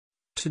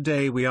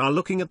Today we are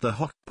looking at the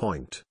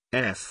Hotpoint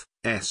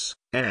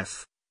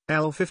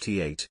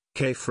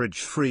FSFL58K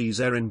Fridge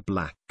Freezer in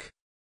black.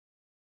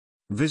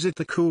 Visit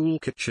the Cool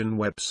Kitchen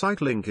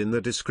website link in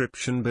the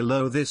description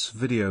below this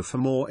video for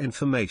more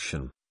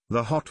information.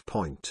 The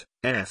Hotpoint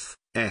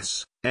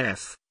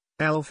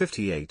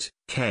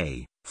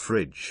FSFL58K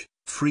Fridge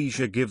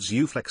Freezer gives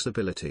you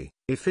flexibility,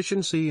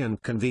 efficiency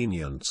and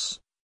convenience.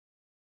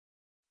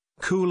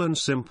 Cool and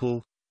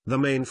simple. The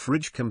main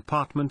fridge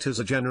compartment is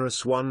a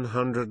generous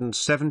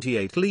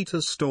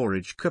 178-litre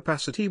storage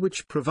capacity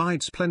which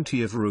provides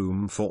plenty of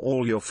room for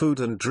all your food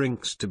and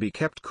drinks to be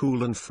kept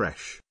cool and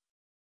fresh.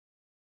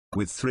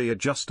 With 3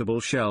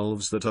 adjustable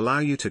shelves that allow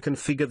you to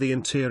configure the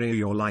interior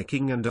your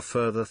liking and a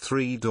further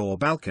 3 door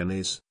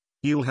balconies,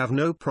 you'll have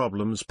no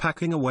problems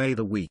packing away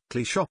the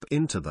weekly shop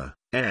into the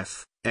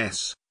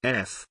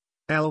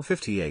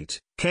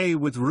FSFL58K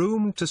with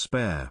room to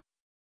spare.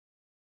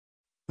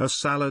 A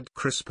salad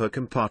crisper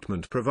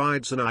compartment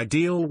provides an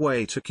ideal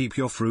way to keep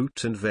your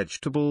fruit and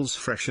vegetables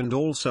fresh and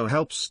also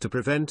helps to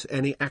prevent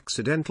any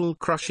accidental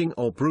crushing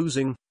or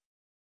bruising.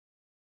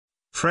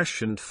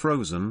 Fresh and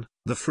frozen,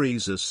 the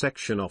freezers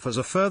section offers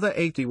a further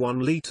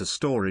 81-litre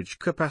storage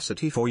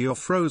capacity for your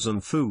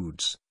frozen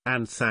foods,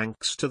 and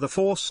thanks to the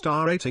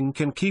 4-star rating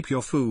can keep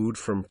your food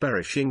from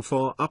perishing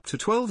for up to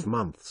 12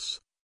 months.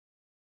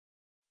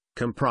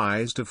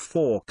 Comprised of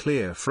 4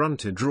 clear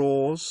fronted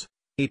drawers,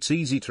 it's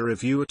easy to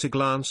review at a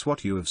glance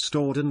what you have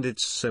stored and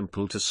it's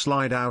simple to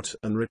slide out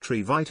and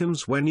retrieve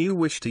items when you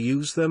wish to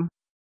use them.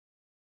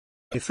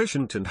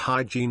 Efficient and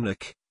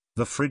hygienic,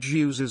 the fridge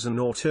uses an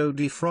auto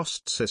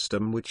defrost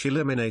system which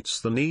eliminates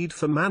the need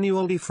for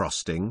manual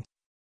defrosting.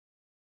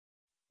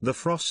 The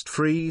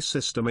frost-free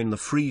system in the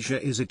freezer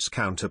is its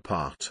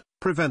counterpart,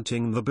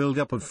 preventing the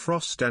buildup of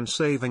frost and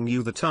saving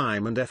you the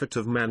time and effort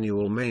of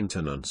manual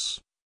maintenance.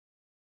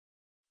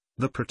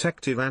 The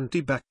protective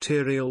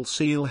antibacterial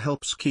seal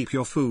helps keep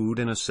your food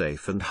in a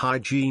safe and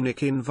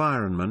hygienic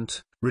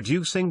environment,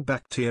 reducing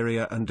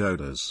bacteria and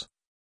odors.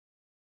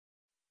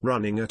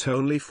 Running at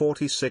only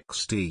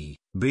 46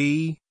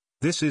 dB,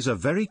 this is a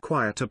very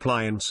quiet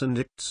appliance and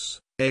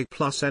its A+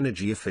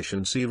 energy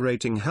efficiency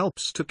rating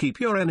helps to keep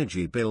your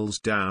energy bills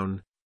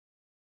down.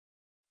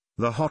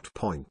 The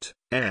Hotpoint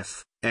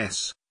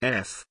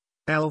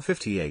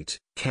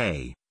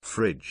FSFL58K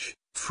Fridge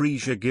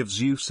Freezer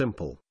gives you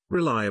simple,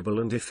 reliable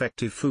and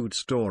effective food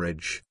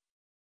storage.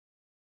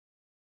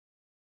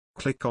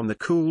 Click on the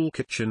Cool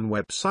Kitchen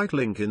website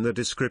link in the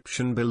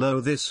description below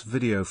this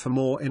video for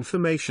more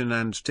information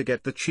and to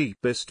get the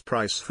cheapest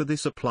price for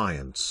this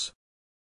appliance.